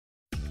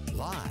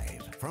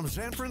from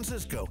San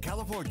Francisco,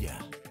 California,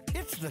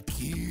 it's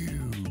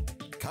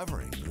theCUBE,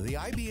 covering the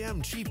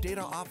IBM Chief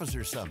Data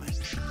Officer Summit.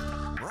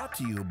 Brought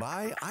to you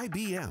by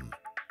IBM.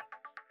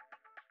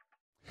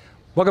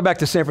 Welcome back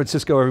to San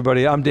Francisco,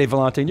 everybody. I'm Dave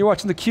Vellante, and you're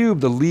watching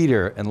theCUBE, the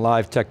leader in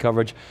live tech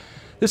coverage.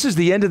 This is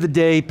the end of the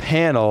day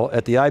panel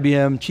at the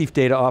IBM Chief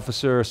Data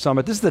Officer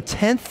Summit. This is the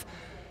 10th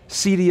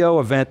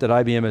CDO event that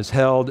IBM has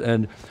held,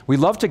 and we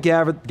love to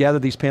gather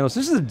these panels.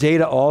 This is the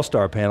Data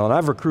All-Star panel, and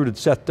I've recruited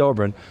Seth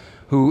Dobrin,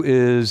 who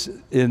is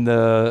in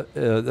the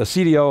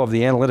CDO of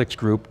the analytics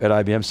group at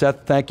IBM.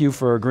 Seth, thank you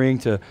for agreeing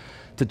to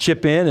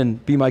chip in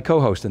and be my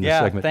co-host in this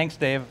segment. Yeah, thanks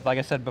Dave. Like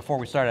I said before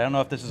we started, I don't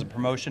know if this is a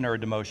promotion or a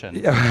demotion.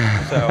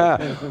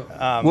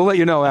 We'll let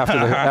you know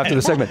after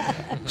the segment.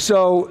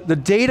 So the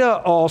Data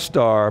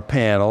All-Star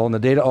panel and the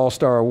Data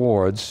All-Star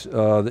Awards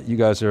that you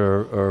guys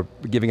are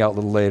giving out a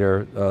little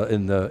later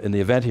in the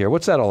event here,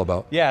 what's that all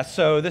about? Yeah,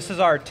 so this is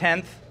our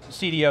 10th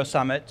CDO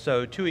Summit,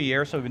 so 2 a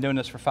year, so we've been doing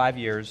this for 5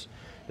 years.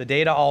 The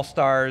Data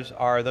All-Stars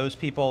are those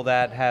people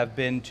that have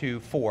been to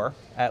 4,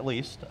 at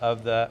least,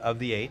 of the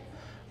 8.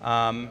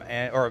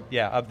 Of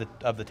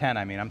the 10,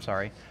 I mean, I'm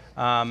sorry.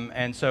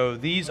 And so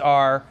these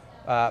are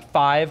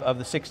 5 of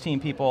the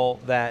 16 people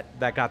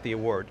that got the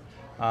award.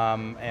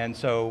 And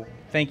so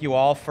thank you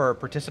all for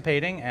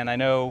participating, and I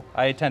know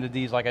I attended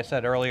these, like I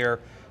said earlier,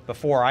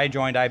 before I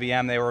joined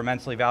IBM. They were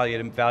immensely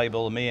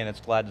valuable to me, and it's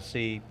glad to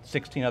see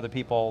 16 other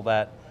people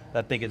that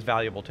think it's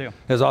valuable too.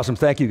 That's awesome,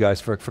 thank you guys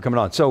for coming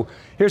on. So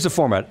here's the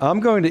format. I'm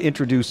going to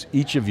introduce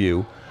each of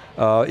you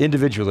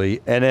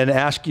individually, and then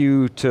ask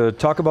you to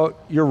talk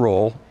about your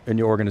role in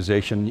your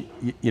organization,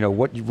 you know,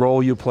 what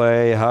role you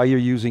play, how you're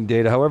using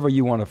data, however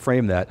you want to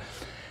frame that.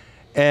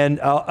 And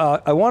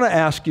I want to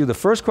ask you, the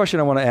first question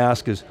I want to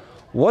ask is,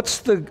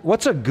 what's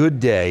a good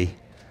day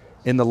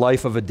in the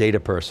life of a data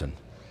person?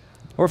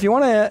 Or if you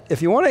want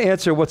to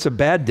answer what's a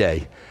bad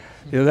day,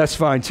 you know, that's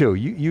fine too,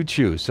 you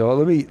choose. So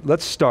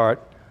let's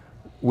start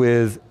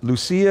with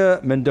Lucia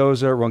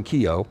Mendoza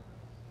Ronquillo.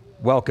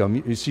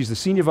 Welcome. She's the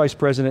Senior Vice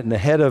President and the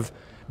Head of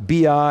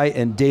BI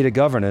and Data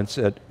Governance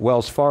at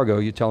Wells Fargo.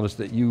 You're telling us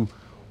that you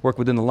work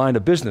within the line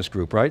of business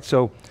group, right?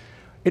 So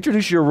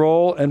introduce your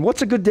role, and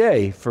what's a good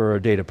day for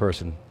a data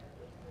person?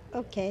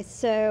 Okay,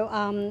 so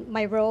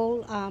my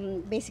role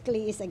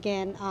basically is,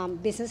 again,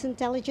 business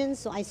intelligence.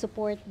 So I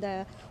support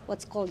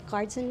what's called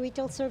cards and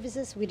retail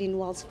services within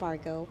Wells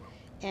Fargo.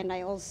 And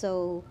I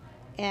also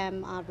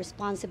am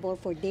responsible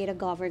for data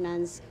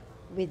governance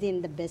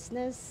within the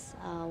business.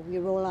 We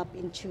roll up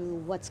into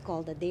what's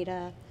called the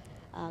data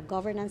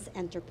governance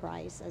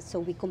enterprise. So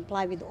we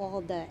comply with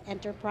all the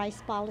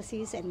enterprise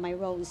policies, and my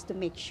role is to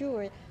make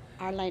sure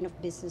our line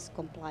of business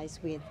complies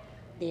with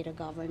data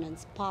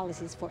governance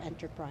policies for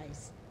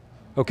enterprise.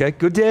 Okay,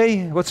 good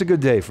day. What's a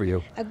good day for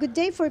you? A good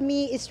day for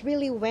me is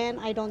really when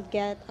I don't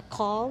get a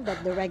call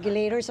that the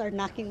regulators are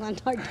knocking on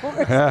our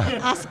doors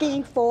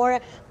asking for,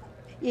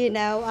 you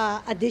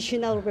know,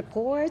 additional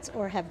reports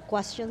or have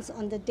questions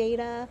on the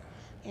data.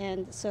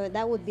 And so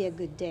that would be a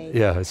good day.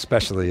 Yeah,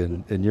 especially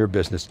in your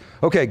business.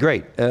 Okay,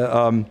 great.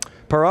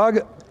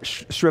 Parag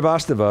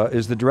Srivastava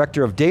is the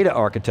Director of Data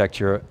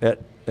Architecture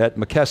at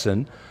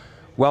McKesson.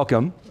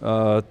 Welcome.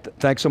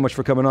 Thanks so much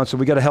for coming on. So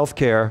we got a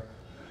healthcare,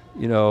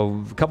 you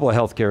know, a couple of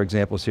healthcare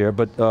examples here,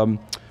 but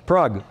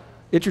Parag,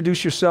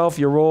 introduce yourself,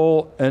 your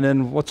role, and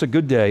then what's a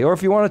good day? Or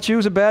if you want to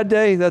choose a bad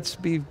day, that's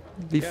be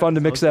fun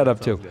to mix that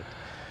up too. Good.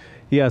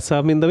 Yeah, so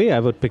I mean, the way I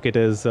would pick it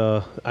is,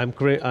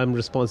 I'm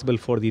responsible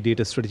for the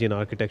data strategy and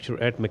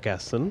architecture at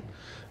McKesson.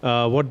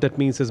 What that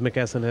means is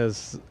McKesson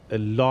has a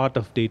lot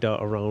of data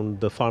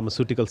around the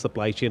pharmaceutical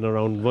supply chain,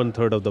 around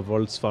 1/3 of the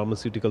world's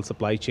pharmaceutical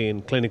supply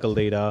chain, clinical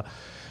data,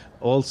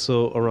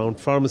 also around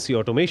pharmacy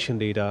automation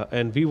data,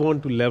 and we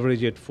want to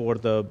leverage it for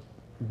the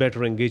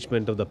better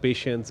engagement of the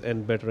patients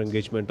and better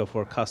engagement of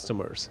our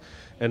customers.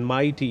 And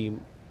my team,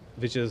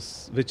 which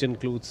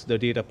includes the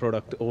data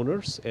product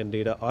owners and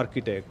data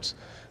architects,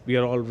 we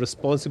are all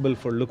responsible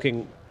for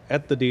looking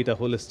at the data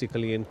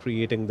holistically and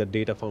creating the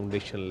data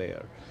foundation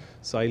layer.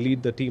 So I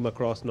lead the team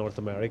across North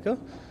America.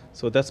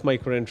 So that's my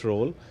current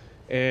role.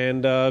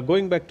 And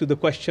going back to the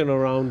question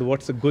around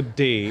what's a good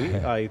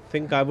day, I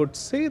think I would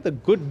say the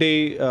good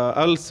day,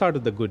 I'll start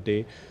with the good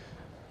day,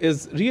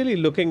 is really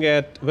looking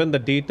at when the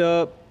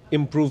data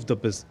improves the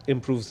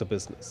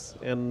business.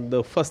 And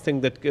the first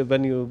thing that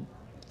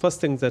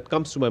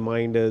comes to my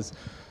mind is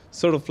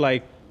sort of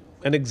like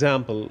an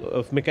example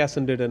of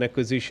McKesson did an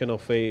acquisition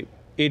of a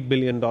 $8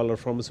 billion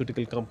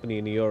pharmaceutical company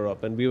in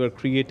Europe, and we were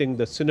creating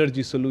the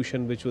synergy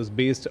solution which was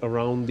based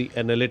around the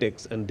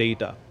analytics and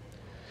data.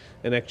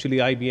 And actually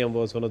IBM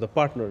was one of the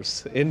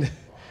partners in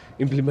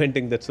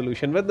implementing that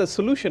solution. When the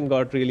solution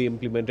got really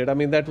implemented, I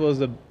mean, that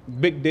was a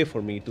big day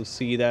for me to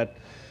see that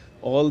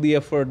all the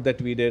effort that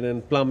we did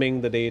in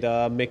plumbing the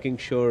data, making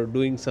sure,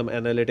 doing some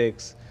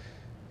analytics,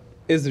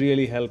 is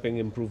really helping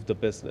improve the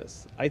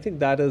business. I think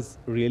that is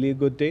really a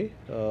good day,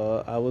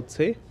 I would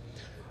say.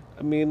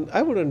 I mean,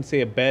 I wouldn't say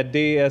a bad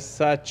day as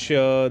such.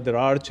 There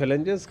are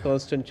challenges,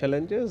 constant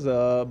challenges,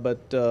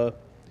 but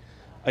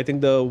I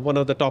think one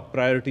of the top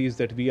priorities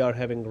that we are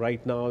having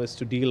right now is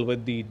to deal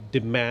with the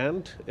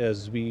demand.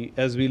 As we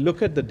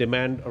look at the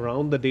demand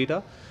around the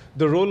data,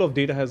 the role of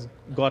data has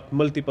got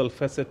multiple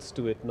facets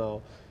to it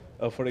now.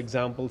 For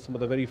example, some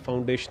of the very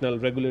foundational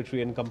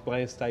regulatory and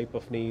compliance type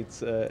of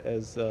needs,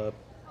 as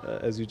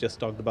you just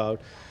talked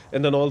about,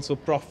 and then also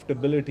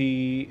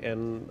profitability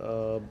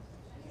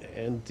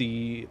and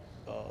the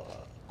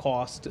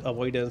cost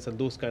avoidance and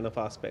those kind of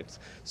aspects.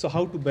 So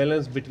how to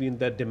balance between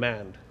that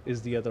demand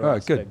is the other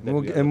aspect.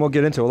 Good. We'll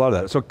get into a lot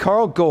of that. So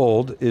Carl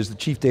Gold is the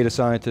Chief Data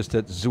Scientist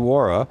at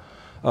Zuora.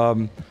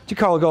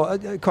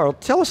 Carl,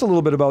 tell us a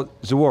little bit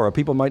about Zuora.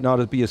 People might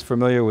not be as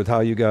familiar with how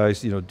you guys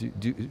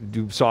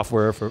do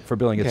software for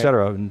billing, et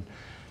cetera. And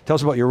tell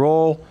us about your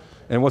role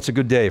and what's a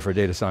good day for a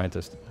data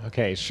scientist.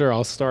 Okay, sure.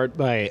 I'll start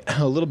by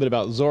a little bit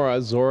about Zuora.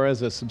 Zuora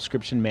is a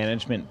subscription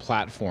management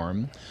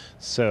platform.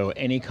 So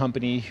any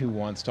company who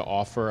wants to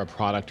offer a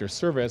product or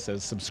service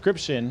as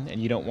subscription,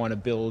 and you don't want to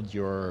build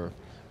your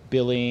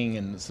billing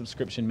and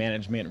subscription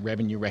management,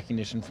 revenue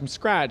recognition from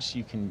scratch,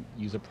 you can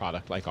use a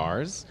product like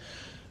ours.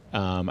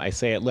 I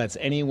say it lets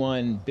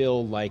anyone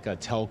build like a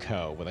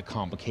telco with a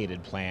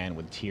complicated plan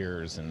with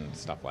tiers and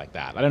stuff like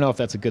that. I don't know if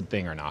that's a good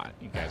thing or not.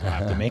 You guys will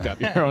have to make up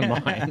your own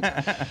mind.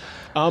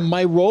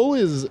 My role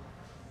is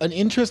an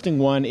interesting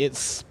one. It's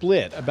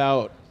split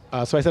about,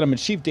 so I said I'm a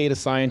chief data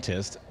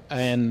scientist,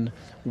 and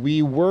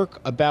we work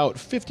about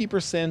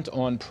 50%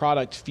 on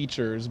product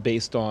features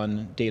based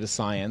on data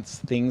science,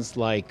 things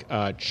like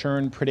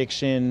churn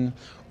prediction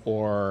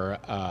or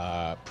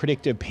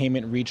predictive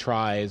payment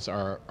retries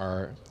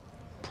are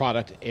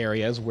product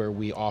areas where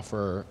we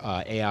offer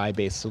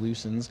AI-based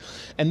solutions.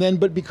 And then,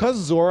 but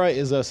because Zuora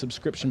is a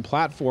subscription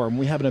platform,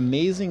 we have an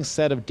amazing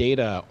set of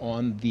data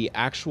on the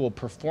actual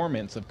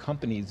performance of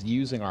companies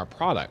using our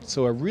product.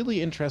 So a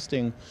really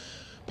interesting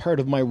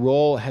part of my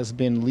role has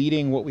been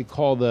leading what we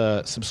call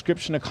the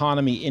Subscription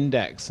Economy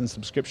Index and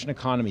Subscription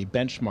Economy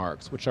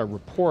Benchmarks, which are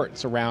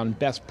reports around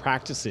best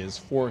practices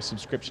for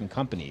subscription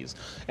companies.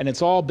 And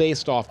it's all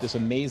based off this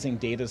amazing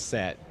data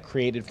set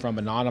created from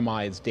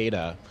anonymized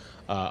data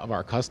of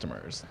our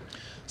customers.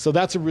 So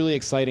that's a really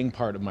exciting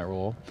part of my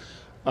role.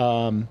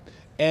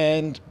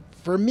 And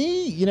for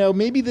me,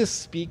 maybe this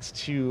speaks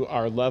to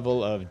our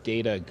level of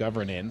data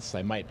governance.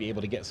 I might be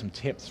able to get some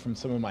tips from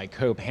some of my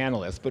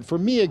co-panelists, but for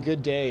me, a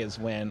good day is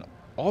when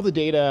all the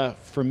data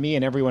for me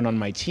and everyone on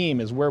my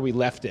team is where we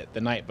left it the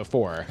night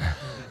before.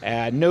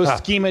 No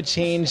schema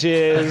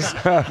changes,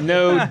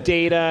 no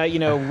data,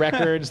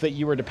 records that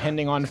you were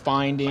depending on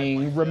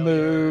finding,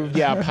 removed,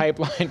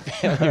 pipeline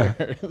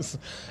failures.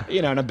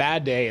 And a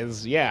bad day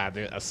is,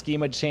 a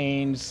schema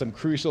change, some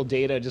crucial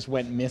data just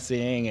went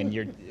missing,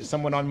 and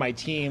someone on my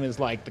team is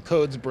like, the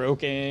code's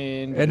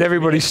broken. And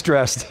everybody's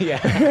stressed. So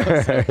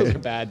those are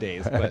bad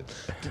days, but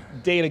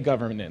data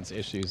governance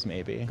issues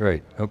maybe.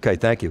 Great, okay,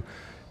 thank you.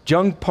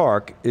 Jung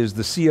Park is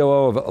the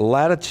COO of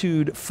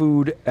Latitude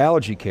Food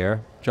Allergy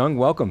Care. Jung,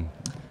 welcome.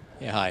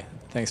 Yeah, hi.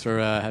 Thanks for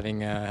having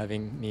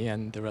me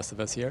and the rest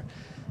of us here.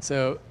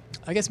 So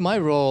I guess my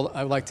role,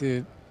 I would like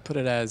to put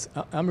it as,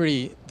 I'm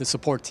really the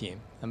support team.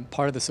 I'm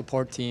part of the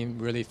support team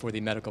really for the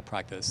medical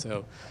practice.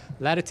 So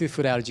Latitude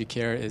Food Allergy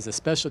Care is a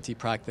specialty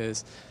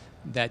practice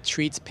that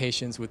treats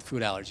patients with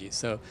food allergies.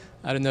 So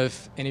I don't know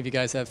if any of you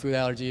guys have food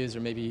allergies, or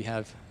maybe you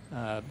have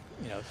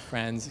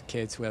friends,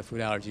 kids who have food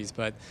allergies,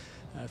 but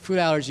food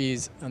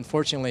allergies,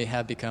 unfortunately,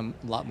 have become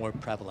a lot more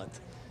prevalent.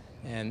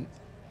 And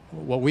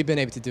what we've been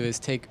able to do is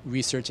take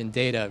research and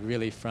data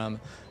really from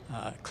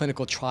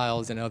clinical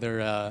trials and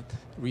other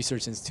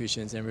research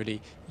institutions, and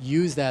really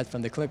use that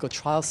from the clinical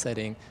trial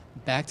setting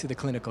back to the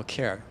clinical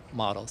care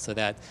model, so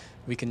that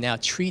we can now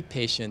treat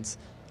patients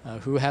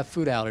who have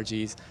food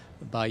allergies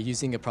by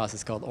using a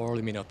process called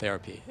oral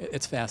immunotherapy.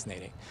 It's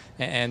fascinating.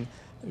 And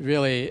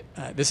really,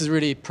 this is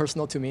really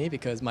personal to me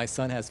because my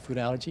son has food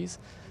allergies,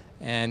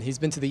 and he's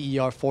been to the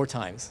ER 4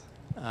 times.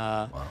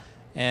 Wow.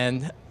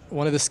 And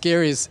one of the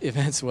scariest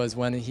events was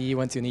when he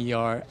went to an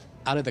ER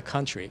out of the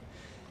country.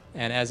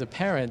 And as a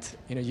parent,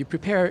 you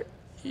prepare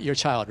your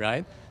child,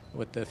 right?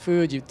 With the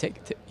food,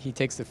 he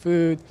takes the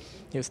food.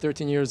 He was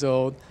 13 years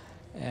old,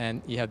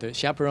 and you have the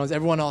chaperones,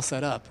 everyone all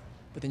set up.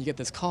 But then you get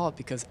this call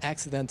because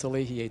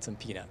accidentally he ate some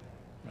peanut,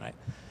 right?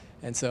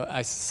 And so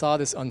I saw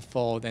this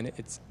unfold, and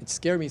it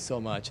scared me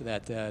so much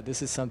that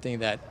this is something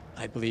that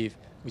I believe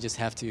we just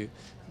have to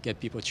get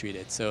people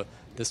treated. So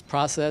this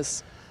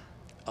process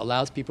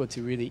allows people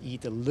to really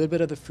eat a little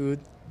bit of the food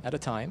at a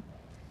time,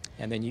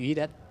 and then you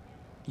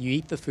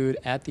eat the food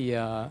at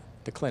the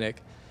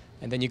clinic,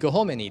 and then you go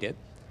home and eat it.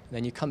 And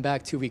then you come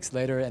back 2 weeks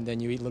later, and then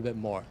you eat a little bit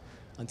more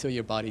until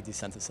your body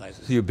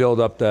desensitizes. So you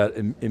build up that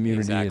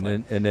immunity,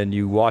 exactly. and then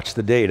you watch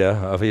the data,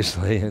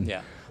 obviously. And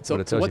yeah. So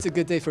what's a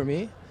good day for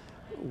me?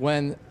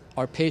 When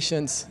our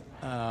patients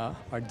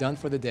are done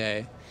for the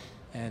day,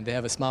 and they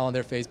have a smile on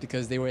their face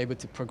because they were able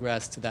to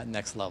progress to that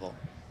next level.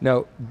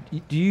 Now,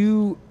 do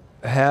you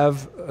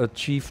have a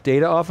chief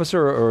data officer,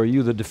 or are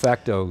you the de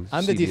facto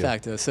I'm CDO? the de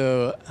facto.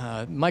 So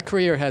my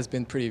career has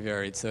been pretty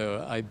varied.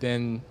 So I've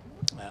been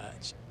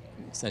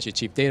essentially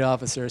chief data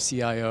officer,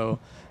 CIO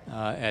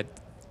at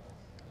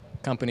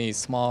companies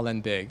small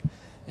and big.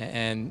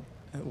 And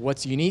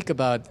what's unique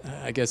about,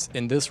 I guess,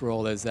 in this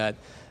role is that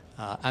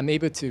I'm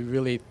able to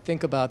really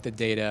think about the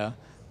data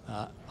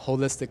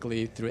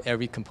holistically through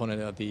every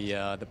component of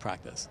the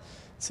practice.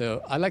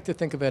 So I like to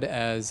think of it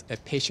as a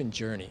patient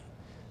journey.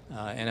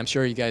 And I'm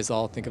sure you guys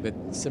all think of it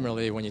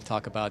similarly when you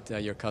talk about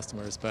your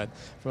customers, but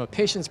from a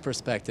patient's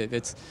perspective,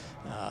 it's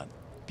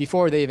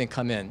before they even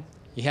come in,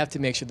 you have to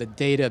make sure the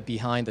data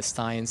behind the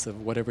science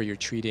of whatever you're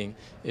treating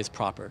is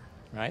proper,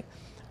 right?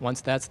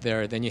 Once that's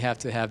there, then you have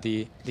to have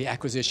the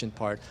acquisition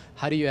part.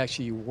 How do you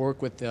actually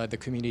work with the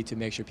community to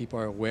make sure people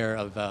are aware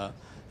of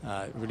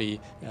really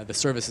the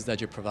services that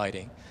you're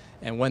providing?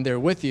 And when they're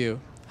with you,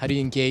 how do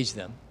you engage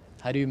them?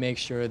 How do you make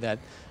sure that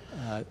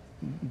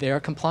they are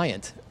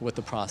compliant with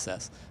the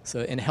process?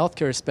 So in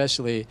healthcare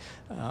especially,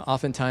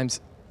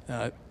 oftentimes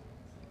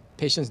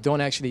patients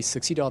don't actually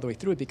succeed all the way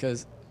through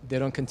because they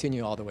don't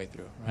continue all the way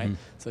through, right?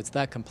 Mm-hmm. So it's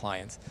that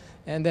compliance.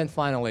 And then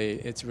finally,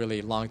 it's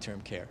really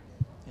long-term care.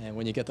 And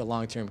when you get the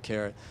long-term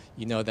care,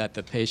 you know that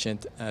the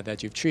patient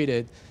that you've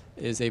treated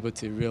is able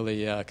to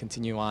really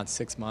continue on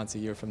 6 months, a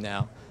year from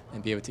now,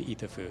 and be able to eat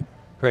the food.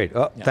 Great,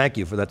 Thank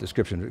you for that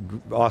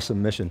description.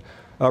 Awesome mission.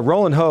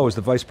 Roland Ho is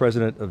the Vice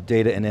President of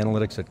Data and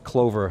Analytics at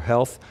Clover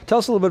Health. Tell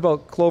us a little bit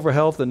about Clover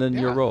Health and then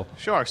your role.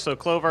 Sure, so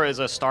Clover is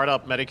a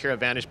startup Medicare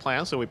Advantage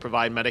plan, so we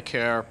provide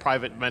Medicare,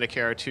 private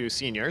Medicare to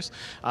seniors.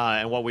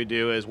 And what we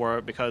do is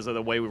because of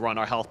the way we run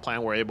our health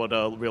plan, we're able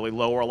to really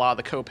lower a lot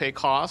of the copay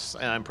costs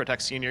and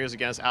protect seniors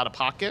against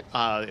out-of-pocket.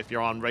 If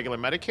you're on regular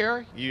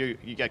Medicare, you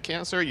get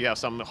cancer, you have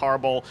some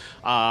horrible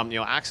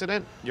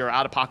accident, your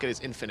out-of-pocket is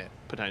infinite,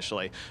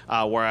 potentially.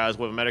 Whereas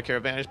with a Medicare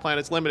Advantage plan,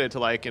 it's limited to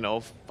like,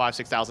 $5,000,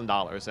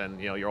 $6,000,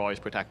 and you're always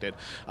protected.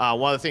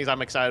 One of the things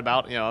I'm excited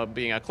about,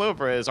 being at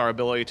Clover is our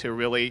ability to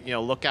really,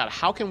 look at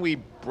how can we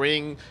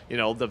bring,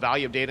 the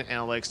value of data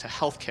analytics to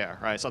healthcare,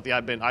 right? Something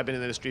I've been in the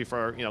industry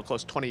for,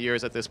 close to 20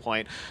 years at this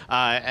point,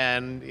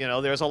 and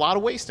there's a lot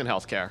of waste in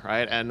healthcare,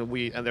 right? And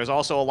there's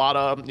also a lot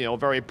of,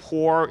 very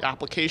poor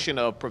application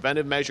of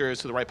preventive measures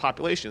to the right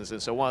populations.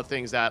 And so one of the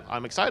things that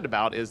I'm excited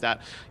about is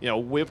that,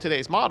 with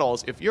today's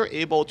models, if you're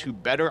able to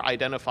better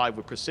identify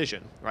with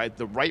precision, right,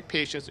 the right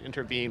patients to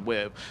intervene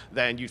with,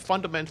 then you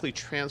fundamentally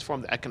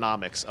transform the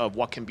economics of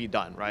what can be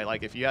done, right?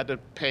 Like if you had to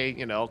pay,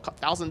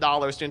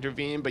 $1,000 to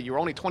intervene, but you're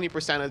only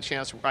 20% of the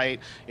chance right,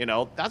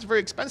 that's very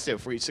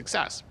expensive for each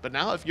success. But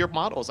now if your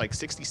model is like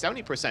 60,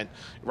 70%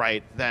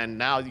 right, then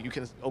now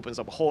opens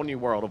up a whole new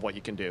world of what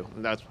you can do.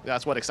 And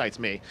that's what excites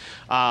me.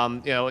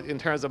 In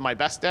terms of my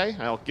best day,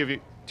 I'll give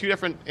you two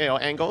different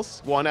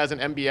angles. One as an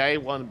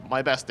MBA, one of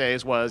my best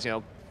days was,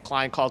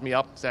 client calls me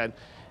up and said,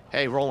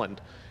 hey, Roland,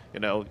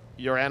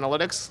 your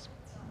analytics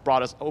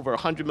brought us over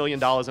 $100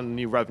 million in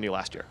new revenue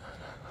last year.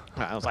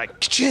 I was like,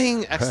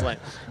 ka-ching, excellent.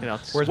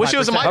 Wish it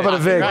was in my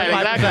pocket. Right,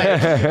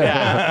 exactly.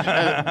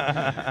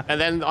 Yeah. And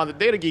then on the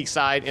data geek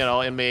side,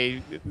 in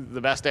me, the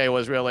best day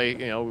was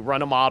really,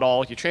 run a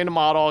model, you train a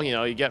model,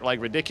 you get like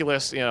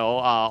ridiculous,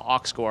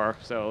 aux score,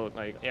 so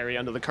like area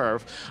under the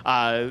curve,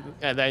 and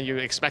then you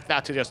expect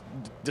that to just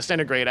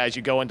disintegrate as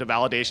you go into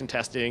validation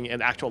testing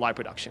and actual live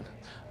production.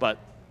 But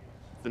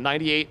the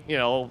 98,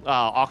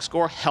 aux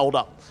score held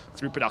up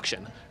through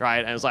production, right?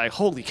 And it's like,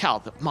 holy cow,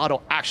 the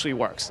model actually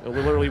works.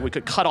 Literally, we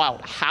could cut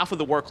out half of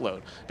the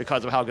workload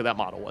because of how good that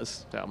model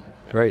was. So.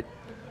 Great,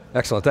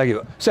 excellent, thank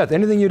you. Seth,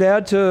 anything you'd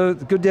add to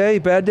good day,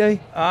 bad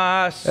day,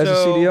 as a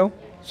CDO?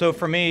 So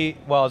for me,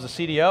 well, as a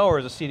CDO or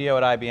as a CDO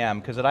at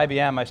IBM, because at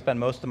IBM I spend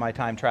most of my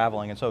time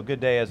traveling, and so a good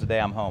day is the day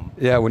I'm home.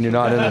 Yeah, when you're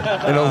not in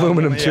an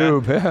aluminum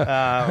tube.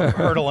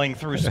 Hurtling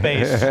through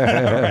space.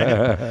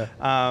 Right?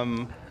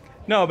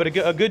 No, but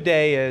a good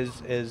day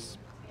is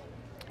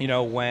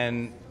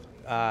when,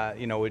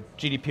 with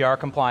GDPR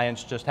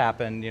compliance just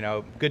happened,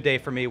 good day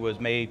for me was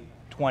May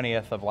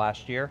 20th of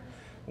last year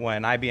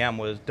when IBM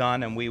was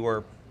done and we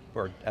were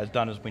as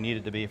done as we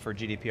needed to be for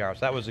GDPR. So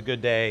that was a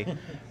good day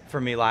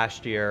for me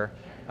last year.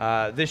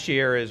 This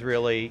year is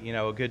really,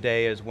 a good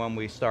day is when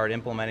we start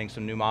implementing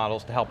some new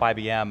models to help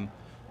IBM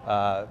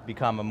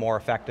become a more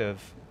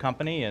effective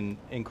company and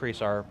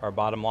increase our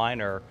bottom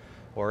line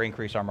or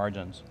increase our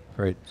margins.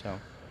 Great. So.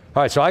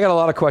 All right, so I got a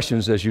lot of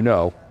questions, as you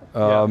know,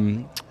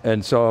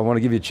 and so I want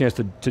to give you a chance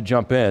to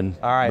jump in.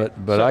 All right.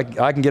 But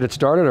I can get it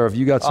started, or have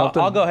you got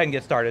something? I'll go ahead and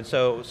get started.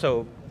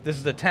 So this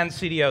is the 10th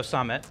CDO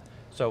Summit,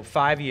 so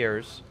 5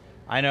 years.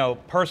 I know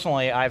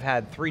personally I've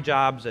had 3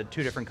 jobs at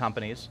 2 different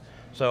companies.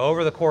 So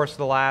over the course of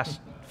the last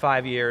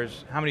 5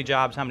 years, how many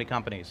jobs, how many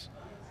companies?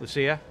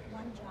 Lucia?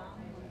 1 job,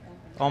 1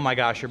 company. Oh my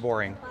gosh, you're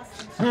boring.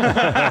 No,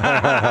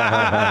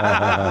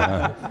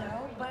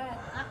 but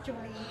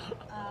actually,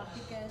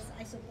 because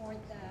I support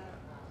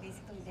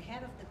basically the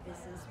head of the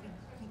business,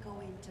 we go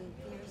into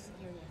various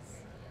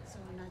areas. So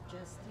not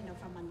just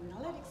from an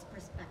analytics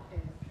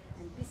perspective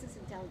and business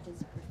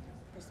intelligence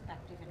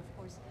perspective, and of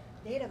course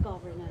data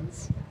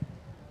governance.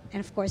 And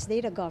of course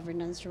data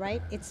governance,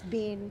 right? It's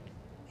been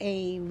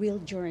a real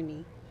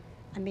journey.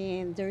 I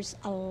mean, there's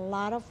a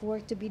lot of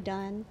work to be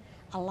done.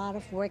 A lot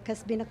of work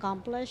has been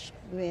accomplished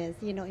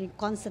with, in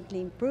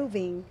constantly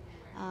improving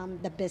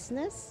the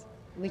business,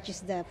 which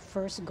is the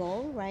first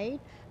goal, right?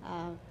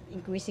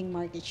 Increasing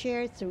market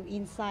share through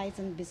insights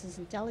and business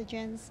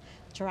intelligence,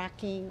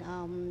 tracking,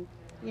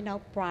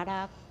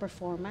 product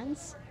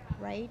performance,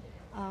 right?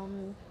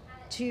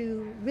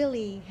 To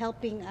really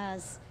helping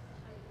us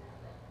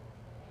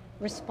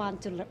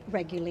respond to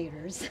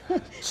regulators.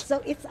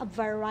 So it's a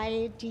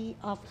variety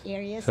of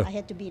areas I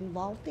had to be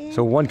involved in.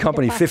 So one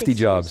company, 50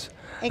 jobs.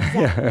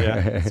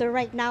 Exactly. So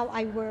right now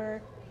I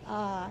wear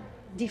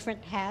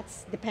different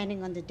hats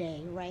depending on the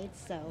day, right?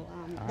 So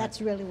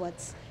that's really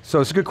what's...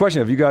 So it's a good question.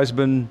 Have you guys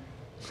been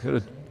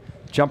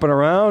jumping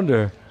around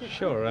or?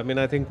 Sure, I mean,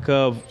 I think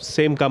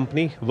same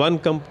company, one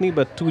company,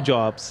 but 2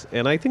 jobs.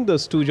 And I think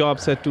those 2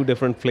 jobs had 2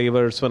 different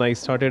flavors. When I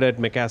started at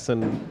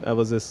McKesson, I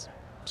was this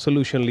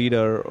solution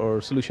leader or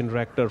solution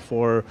director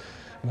for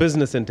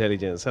business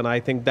intelligence. And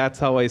I think that's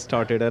how I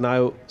started. And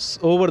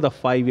over the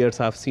 5 years,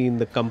 I've seen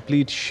the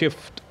complete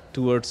shift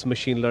towards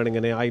machine learning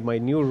and AI. My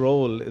new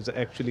role is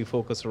actually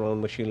focused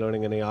around machine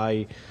learning and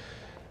AI.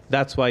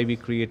 That's why we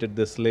created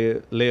this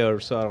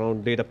layers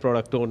around data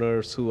product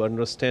owners who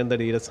understand the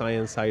data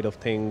science side of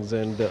things,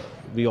 and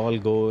we all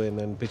go in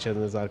and pitch in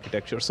this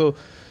architecture. So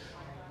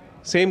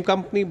same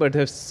company, but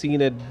have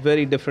seen a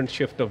very different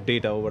shift of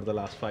data over the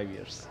last 5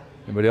 years.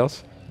 Anybody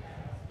else?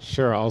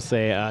 Sure, I'll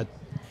say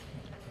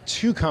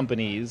 2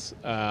 companies.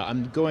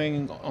 I'm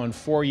going on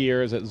 4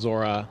 years at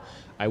Zora.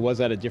 I was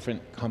at a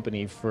different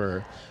company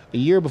for a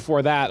year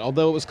before that,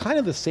 although it was kind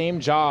of the same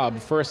job,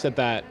 first at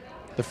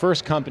the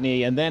first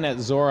company, and then at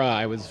Zora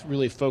I was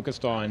really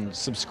focused on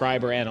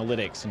subscriber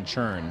analytics and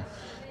churn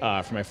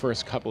for my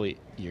first couple of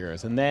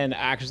years. And then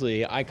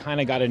actually I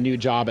kind of got a new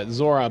job at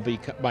Zora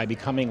by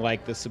becoming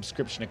like the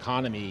subscription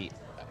economy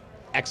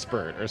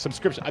expert or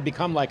subscription. I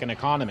become like an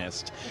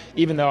economist,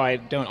 even though I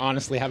don't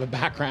honestly have a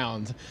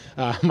background.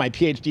 My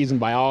PhD's in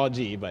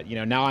biology, but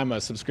now I'm a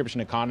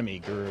subscription economy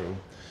guru.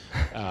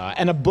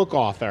 And a book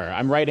author.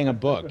 I'm writing a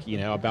book,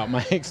 about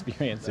my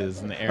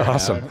experiences in the area.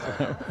 Awesome.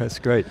 That's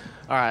great.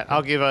 All right,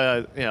 I'll give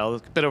a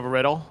bit of a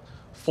riddle.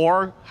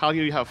 How do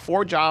you have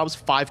 4 jobs,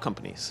 5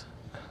 companies?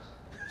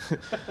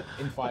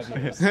 In 5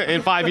 years.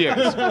 In 5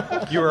 years.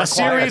 You were a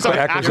series of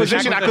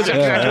acquisition.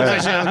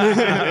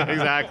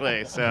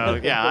 Exactly. So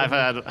yeah,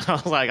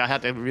 I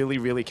had to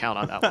really count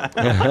on that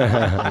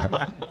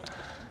one.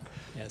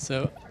 Yeah,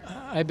 so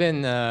I've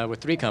been with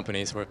 3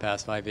 companies for the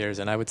past 5 years,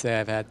 and I would say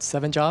I've had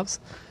 7 jobs.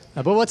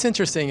 But what's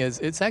interesting is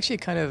it's actually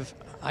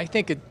I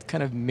think it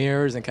kind of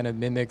mirrors and kind of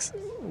mimics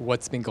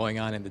what's been going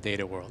on in the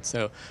data world.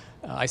 So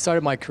I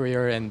started my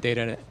career in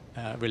data,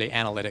 really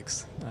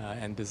analytics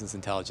and business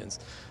intelligence.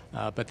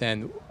 But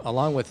then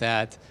along with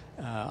that,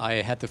 I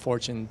had the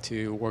fortune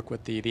to work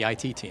with the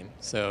IT team.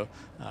 So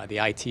the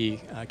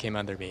IT came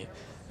under me.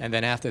 And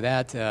then after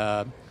that,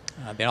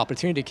 the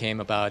opportunity came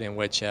about in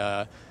which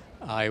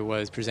I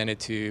was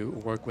presented to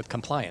work with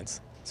compliance.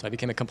 So I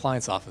became a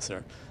compliance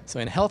officer. So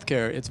in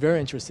healthcare, it's very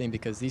interesting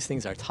because these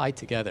things are tied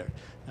together.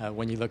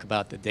 When you look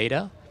about the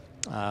data,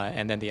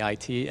 and then the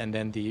IT, and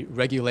then the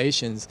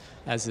regulations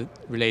as it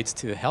relates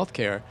to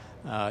healthcare,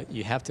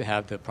 you have to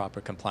have the proper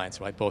compliance,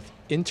 right? Both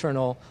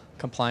internal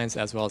compliance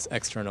as well as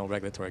external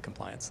regulatory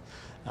compliance.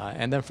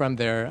 And then from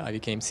there, I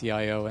became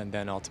CIO and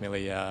then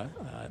ultimately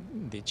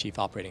the Chief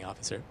Operating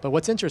Officer. But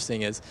what's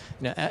interesting is,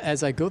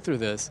 as I go through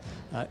this,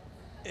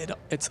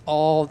 it's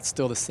all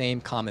still the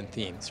same common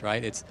themes,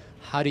 right? It's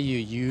how do you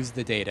use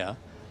the data?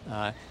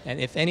 And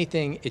if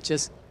anything, it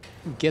just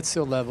gets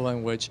to a level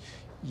in which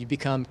you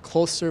become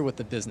closer with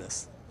the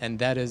business. And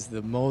that is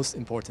the most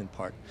important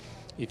part.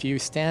 If you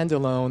stand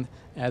alone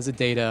as a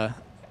data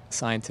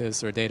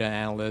scientist or data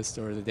analyst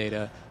or the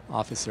data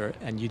officer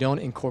and you don't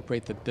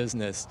incorporate the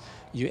business,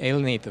 you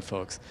alienate the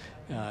folks.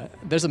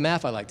 There's a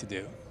math I like to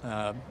do.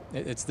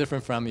 It's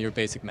different from your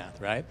basic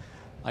math, right?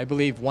 I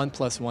believe 1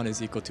 + 1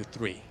 is equal to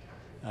 3.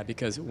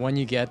 Because when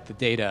you get the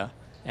data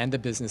and the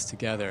business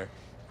together,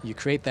 you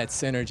create that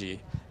synergy,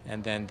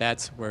 and then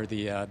that's where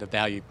the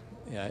value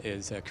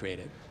is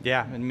created.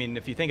 Yeah, I mean,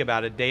 if you think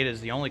about it, data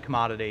is the only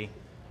commodity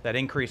that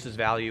increases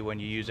value when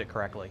you use it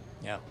correctly.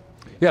 Yeah.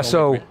 Yeah,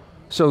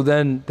 so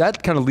then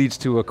that kind of leads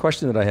to a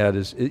question that I had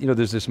is,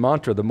 there's this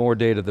mantra, the more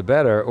data, the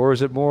better, or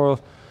is it more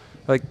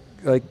like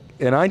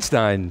an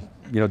Einstein,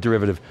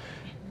 derivative?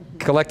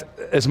 Collect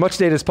as much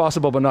data as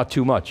possible, but not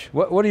too much.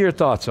 What are your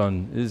thoughts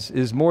on,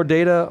 is more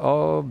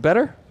data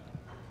better?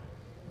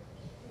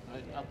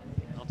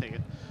 I'll take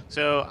it.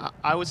 So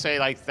I would say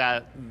like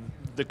that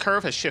the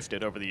curve has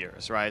shifted over the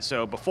years, right?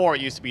 So before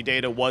it used to be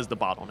data was the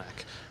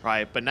bottleneck,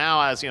 right? But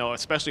now, as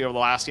especially over the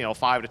last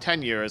 5 to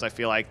 10 years, I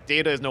feel like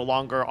data is no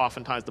longer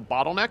oftentimes the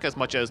bottleneck as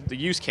much as the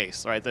use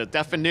case, right? The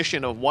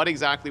definition of what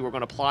exactly we're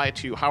going to apply it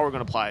to, how we're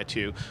going to apply it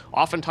to.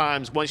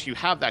 Oftentimes, once you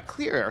have that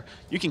clear,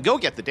 you can go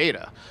get the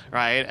data,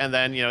 right? And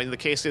then in the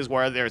cases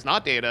where there's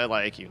not data,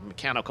 like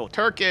mechanical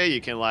Turkey,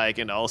 you can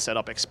set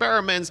up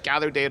experiments,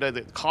 gather data.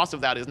 The cost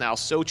of that is now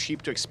so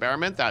cheap to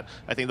experiment that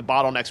I think the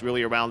bottleneck's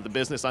really around the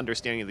business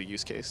understanding of the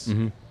use case.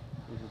 Mm-hmm.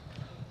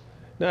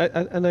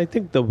 And I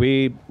think the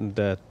way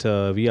that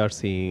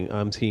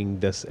I'm seeing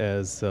this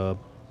as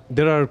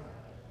there are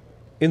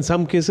in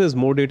some cases,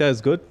 more data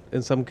is good.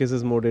 In some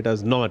cases, more data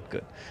is not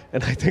good.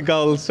 And I think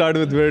I'll start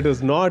with where it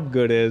is not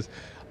good is,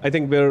 I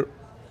think where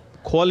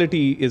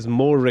quality is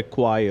more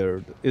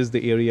required is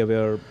the area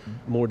where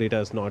more data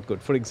is not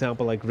good. For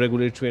example, like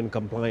regulatory and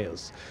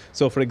compliance.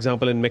 So for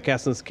example, in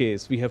McKesson's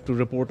case, we have to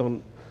report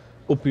on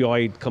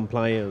opioid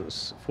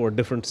compliance for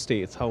different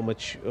states, how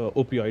much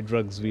opioid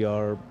drugs we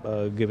are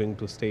giving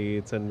to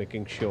states, and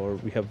making sure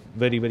we have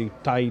very, very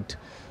tight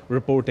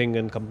reporting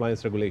and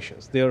compliance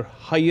regulations. Their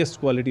highest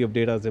quality of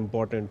data is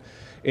important.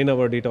 In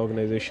our data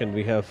organization,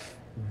 we have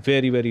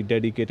very, very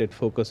dedicated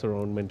focus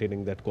around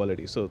maintaining that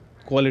quality. So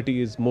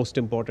quality is most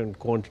important,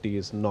 quantity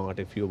is not,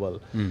 if you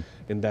will,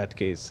 in that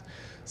case.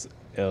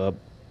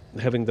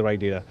 Having the right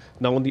data.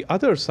 Now on the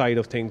other side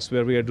of things,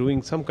 where we are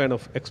doing some kind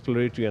of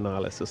exploratory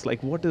analysis,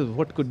 like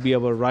what could be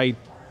our right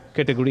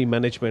category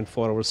management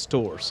for our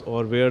stores,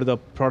 or where the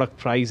product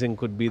pricing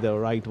could be the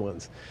right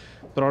ones.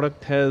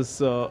 Product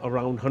has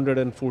around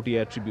 140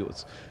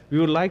 attributes. We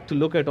would like to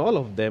look at all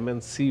of them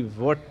and see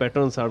what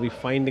patterns are we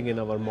finding in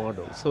our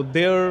model. So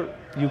there,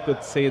 you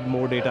could say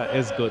more data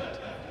is good.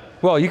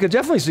 Well, you could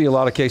definitely see a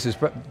lot of cases,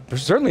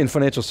 certainly in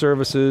financial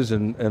services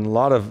and a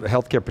lot of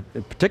healthcare,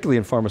 particularly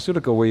in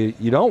pharmaceutical, where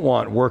you don't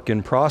want work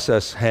in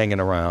process hanging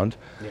around.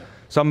 Yeah.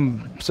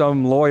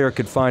 Some lawyer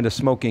could find a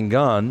smoking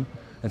gun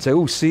and say,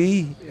 "Oh,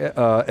 see,"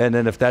 and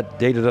then if that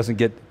data doesn't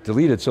get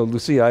deleted. So,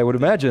 Lucia, I would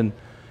imagine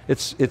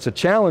it's a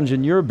challenge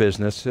in your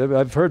business.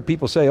 I've heard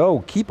people say,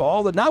 "Oh,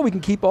 now we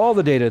can keep all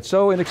the data. It's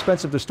so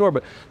inexpensive to store,"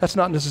 but that's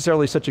not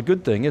necessarily such a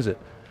good thing, is it?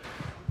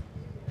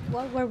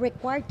 Well, we're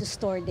required to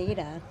store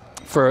data.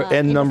 For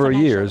n number of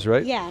years,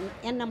 right? Yeah,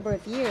 n number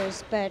of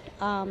years, but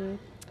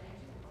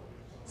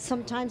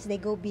sometimes they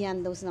go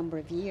beyond those number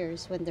of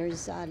years when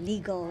there's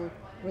legal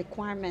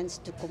requirements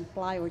to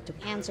comply or to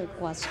answer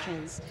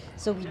questions.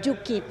 So we do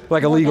keep...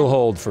 Like a legal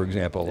hold, for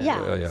example.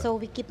 Yeah, so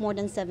we keep more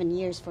than 7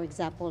 years, for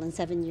example, and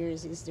 7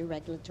 years is the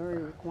regulatory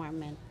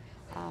requirement.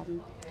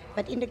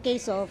 But in the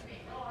case of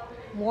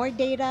more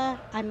data,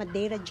 I'm a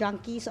data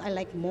junkie, so I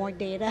like more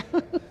data.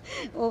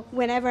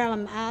 Whenever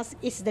I'm asked,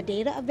 is the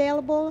data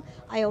available?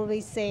 I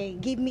always say,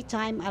 give me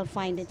time, I'll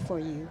find it for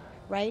you,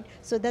 right?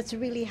 So that's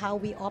really how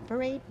we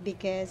operate,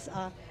 because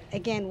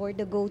again, we're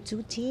the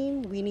go-to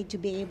team. We need to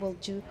be able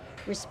to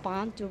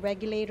respond to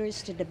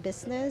regulators, to the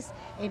business,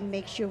 and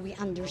make sure we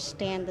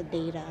understand the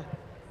data.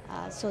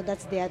 So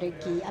that's the other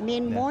key. I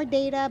mean, more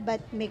data, but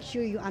make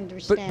sure you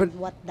understand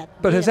what that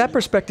But has that means.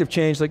 perspective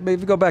changed? Like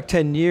maybe go back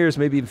 10 years,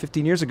 maybe even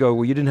 15 years ago,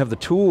 where you didn't have the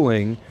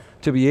tooling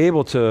to be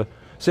able to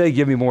say,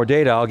 give me more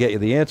data, I'll get you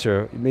the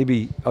answer.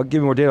 Maybe, I'll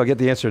give you more data, I'll get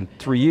the answer in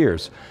 3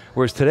 years.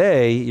 Whereas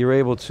today, you're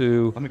able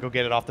to... Let me go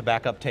get it off the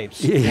backup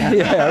tapes.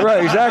 Yeah,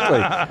 right, exactly.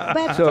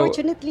 But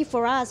fortunately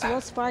for us,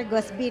 Wells Fargo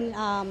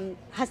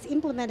has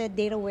implemented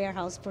data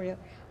warehouse for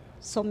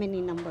so many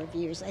number of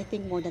years, I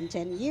think more than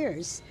 10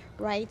 years,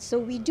 right? So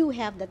we do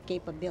have that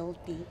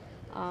capability.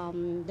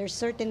 There's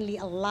certainly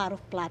a lot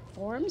of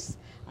platforms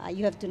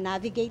you have to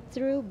navigate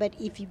through, but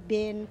if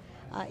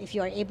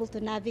you are able to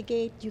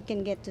navigate, you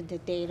can get to the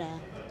data,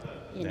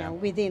 you know,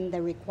 within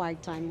the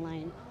required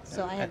timeline.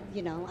 So I have,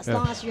 as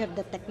long as you have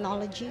the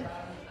technology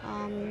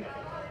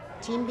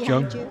team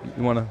behind you.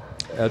 You want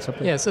to add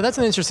something? Yeah, so that's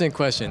an interesting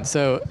question.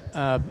 So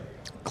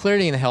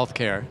clearly in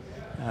healthcare,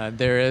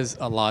 there is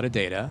a lot of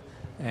data.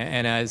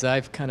 And as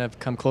I've kind of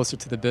come closer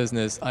to the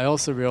business, I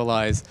also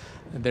realize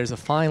there's a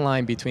fine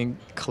line between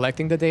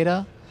collecting the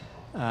data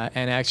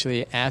and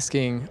actually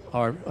asking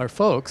our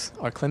folks,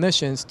 our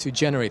clinicians, to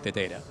generate the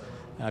data.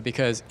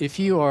 Because if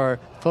you are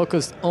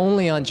focused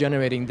only on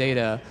generating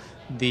data,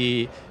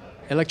 the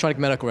electronic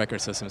medical record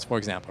systems, for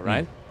example,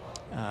 right?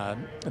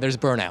 There's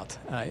burnout.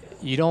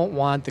 You don't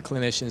want the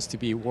clinicians to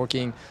be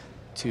working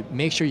to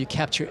make sure you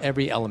capture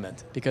every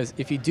element, because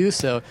if you do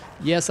so,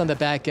 yes, on the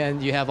back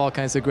end you have all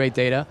kinds of great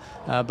data,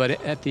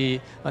 but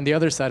on the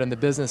other side, on the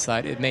business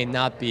side, it may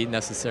not be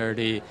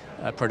necessarily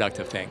a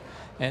productive thing.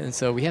 And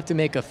so we have to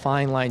make a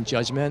fine line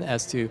judgment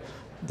as to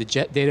the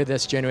data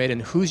that's generated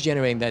and who's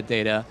generating that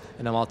data,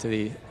 and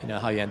ultimately,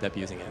 how you end up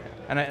using it.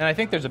 And I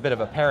think there's a bit of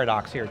a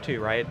paradox here too,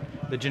 right?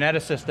 The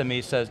geneticist in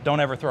me says, don't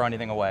ever throw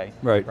anything away.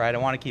 Right. I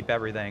want to keep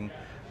everything.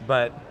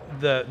 But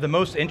the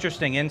most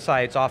interesting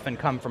insights often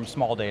come from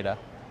small data,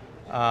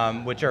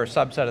 which are a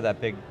subset of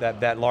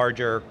that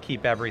larger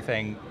keep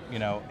everything,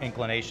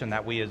 inclination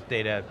that we as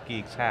data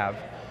geeks have.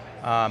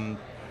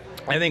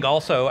 I think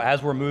also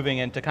as we're moving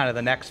into kind of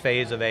the next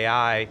phase of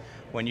AI,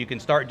 when you can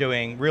start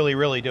doing,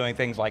 really doing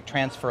things like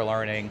transfer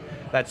learning,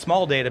 that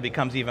small data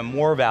becomes even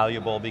more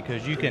valuable,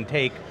 because you can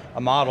take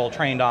a model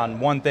trained on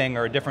one thing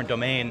or a different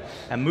domain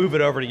and move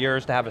it over to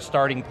yours to have a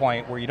starting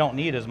point where you don't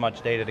need as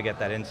much data to get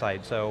that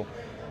insight. So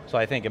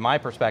I think in my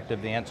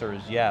perspective, the answer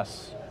is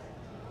yes.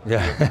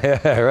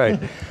 Yeah, right.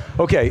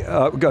 Okay,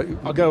 I'll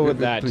go with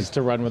that, please. just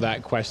to run with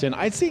that question.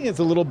 I think it's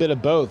a little bit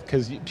of both,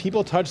 because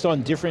people touched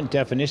on different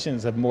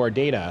definitions of more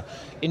data.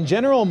 In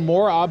general,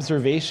 more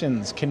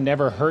observations can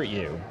never hurt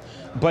you.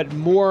 but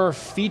more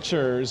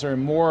features or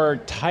more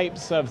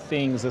types of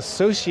things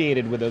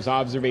associated with those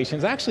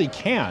observations actually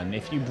can,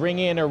 if you bring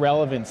in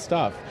irrelevant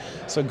stuff.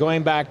 So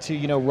going back to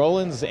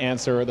Roland's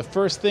answer, the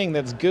first thing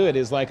that's good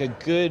is like a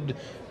good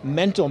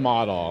mental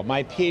model.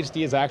 My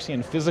PhD is actually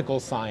in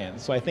physical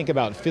science, so I think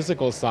about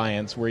physical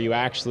science where you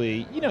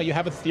actually, you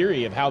have a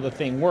theory of how the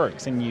thing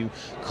works and you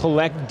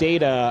collect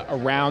data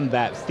around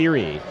that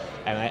theory.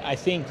 And I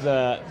think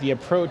the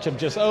approach of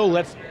just,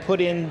 let's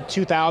put in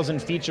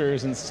 2,000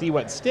 features and see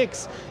what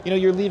sticks,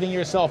 you're leaving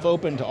yourself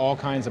open to all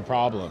kinds of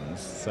problems.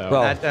 So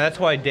that's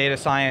why data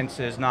science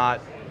is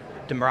not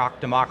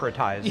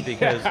democratized,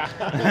 because right,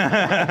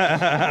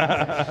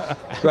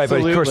 but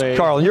of course,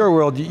 Carl, in your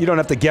world, you don't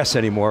have to guess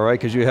anymore, right?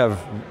 Because you have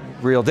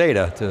real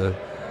data to.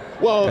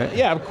 Well,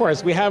 yeah, of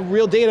course, we have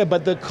real data,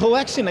 but the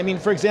collection,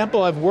 for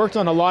example, I've worked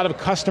on a lot of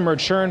customer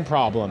churn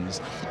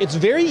problems. It's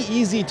very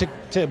easy to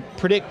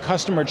predict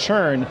customer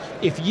churn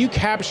if you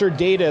capture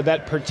data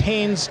that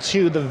pertains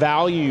to the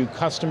value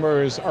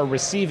customers are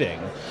receiving.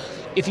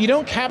 If you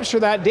don't capture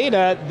that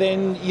data,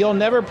 then you'll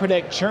never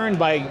predict churn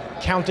by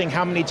counting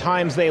how many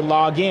times they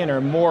log in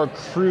or more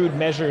crude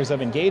measures of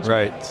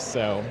engagement. Right.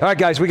 So. All right,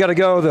 guys, we got to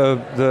go.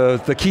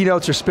 The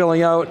keynotes are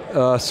spilling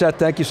out. Seth,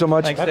 thank you so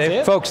much. Thanks,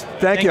 Dave. Folks,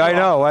 thank you. I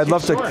know. I'd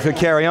love to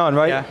carry on,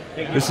 right?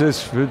 Yeah. This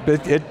is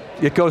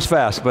it goes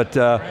fast, but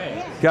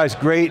guys,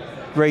 great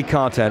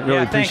content.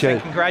 Really appreciate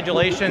it.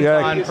 Congratulations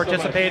on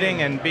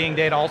participating and being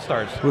Data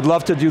All-Stars. Would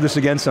love to do this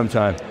again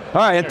sometime. All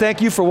right, and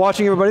thank you for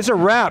watching, everybody. It's a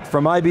wrap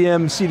from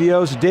IBM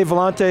CDOs. Dave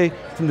Vellante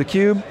from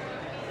theCUBE.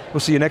 We'll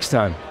see you next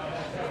time.